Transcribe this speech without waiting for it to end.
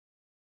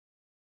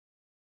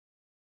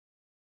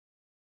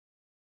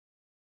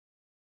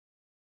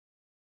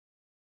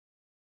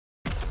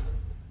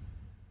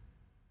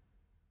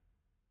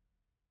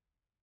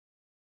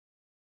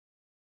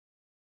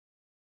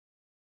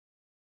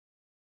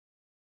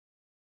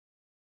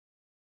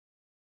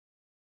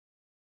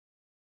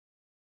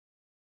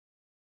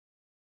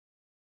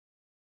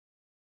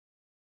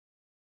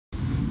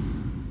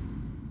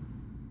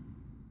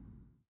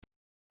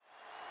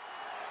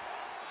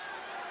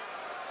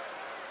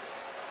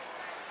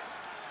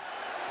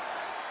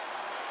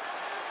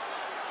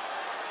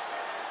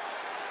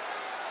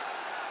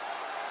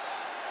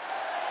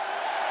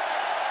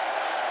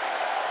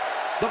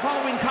The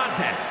following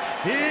contest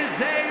is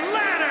a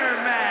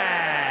ladder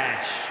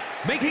match.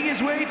 Making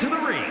his way to the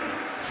ring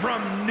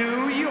from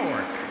New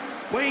York,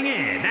 weighing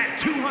in at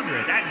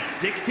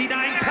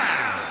 269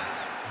 pounds,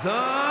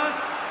 the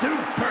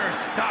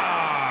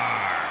Superstar.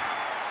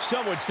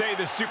 Some would say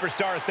the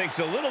Superstar thinks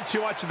a little too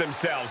much of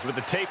themselves, but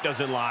the tape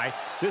doesn't lie.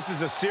 This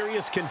is a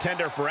serious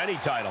contender for any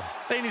title.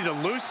 They need to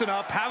loosen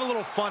up, have a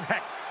little fun,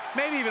 heck,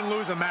 maybe even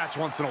lose a match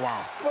once in a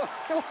while.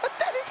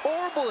 That is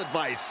horrible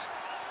advice.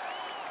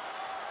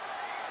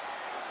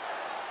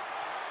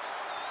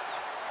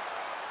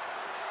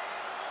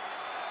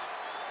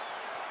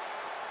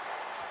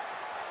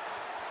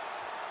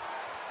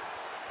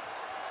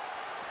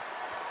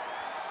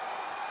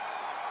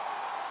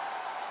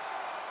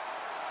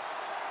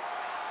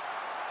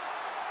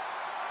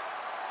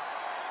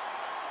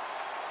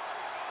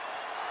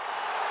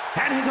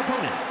 And his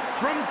opponent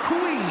from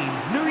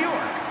Queens, New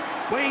York,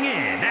 weighing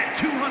in at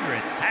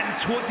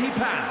 220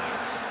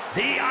 pounds,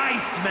 the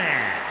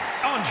Iceman,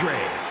 Andre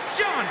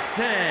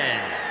Johnson.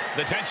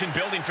 The tension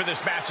building for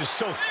this match is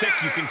so thick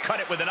you can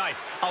cut it with a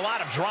knife. A lot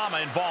of drama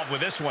involved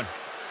with this one.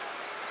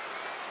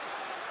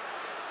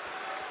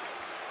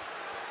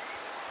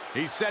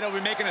 He said he'll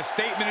be making a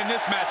statement in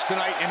this match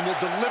tonight and will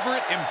deliver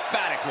it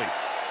emphatically.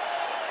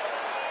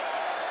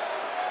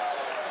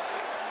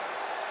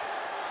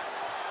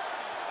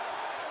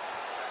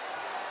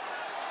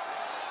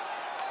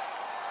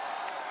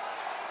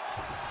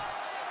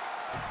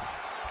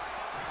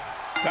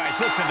 Guys,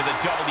 listen to the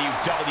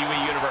WWE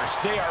Universe.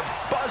 They are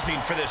buzzing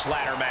for this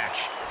ladder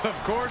match. Of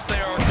course they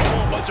are, a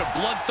whole bunch of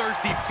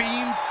bloodthirsty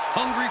fiends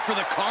hungry for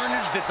the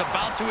carnage that's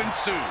about to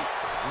ensue.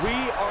 We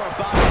are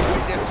about to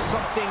witness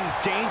something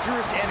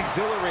dangerous and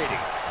exhilarating.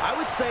 I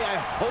would say I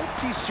hope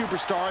these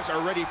superstars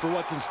are ready for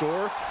what's in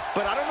store,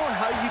 but I don't know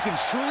how you can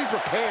truly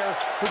prepare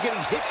for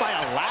getting hit by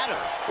a ladder,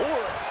 or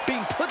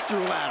being put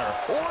through a ladder,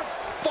 or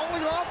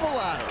falling off a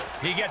ladder.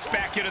 He gets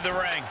back into the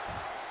ring.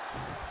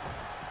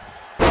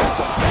 That's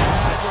a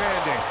bad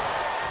landing.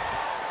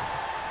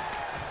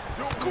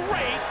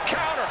 Great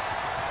counter.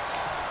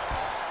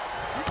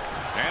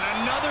 And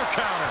another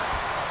counter.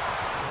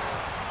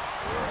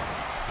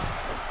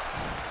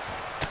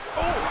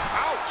 Oh,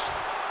 ouch.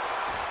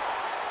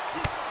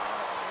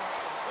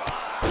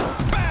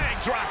 Bang,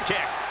 drop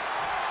kick.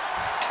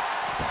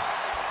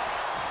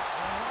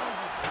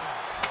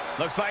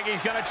 Looks like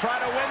he's going to try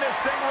to win this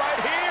thing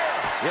right here.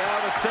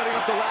 Yeah, but setting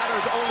up the ladder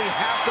is only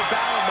half the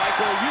battle,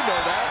 Michael. You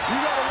know that. You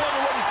got to wonder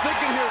what he's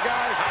thinking here,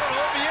 guys. I don't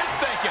know what he is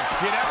thinking.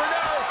 You never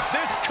know.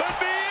 This could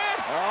be it.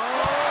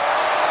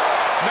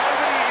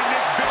 Nobody in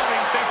this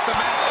building thinks the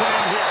match could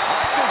end here.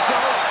 I think so.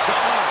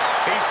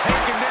 He's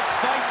taking this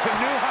fight to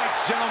new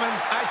heights, gentlemen.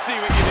 I see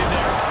what you did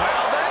there.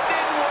 Well, that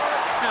didn't work.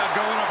 Now,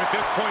 going up at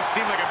this point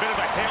seemed like a bit of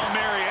a Hail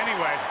Mary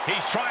anyway.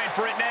 He's trying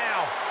for it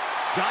now.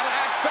 Gotta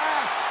act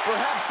fast.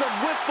 Perhaps some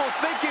wishful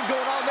thinking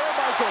going on there,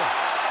 Michael.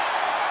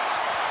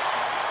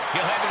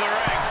 He'll head to the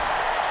ring.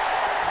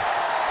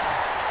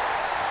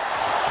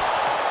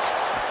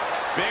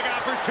 Big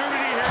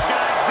opportunity here,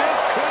 guys. This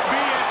could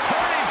be a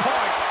turning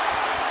point.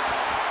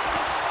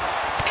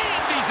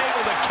 And he's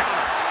able to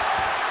counter.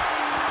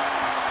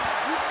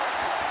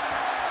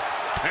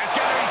 That's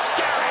got to be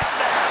scary up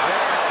there.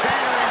 They're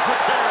teetering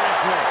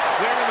precariously.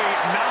 Clearly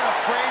not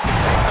afraid to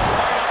take the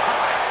fight up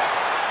high.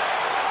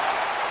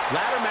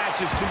 Ladder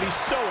matches can be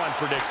so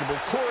unpredictable.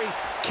 Corey,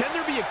 can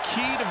there be a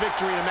key to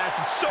victory in a match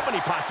with so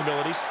many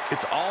possibilities?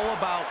 It's all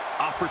about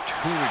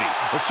opportunity.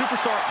 The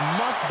superstar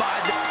must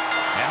buy the...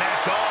 And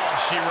that's all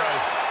she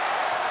wrote.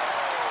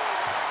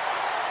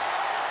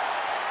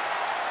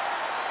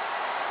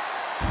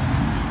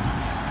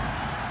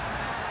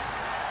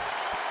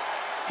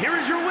 Here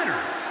is your winner,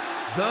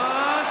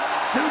 the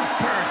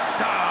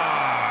Superstar.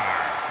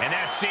 And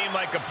that seemed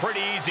like a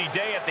pretty easy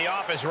day at the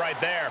office right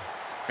there.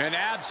 An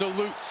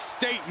absolute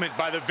statement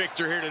by the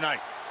victor here tonight.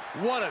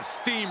 What a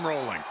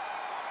steamrolling.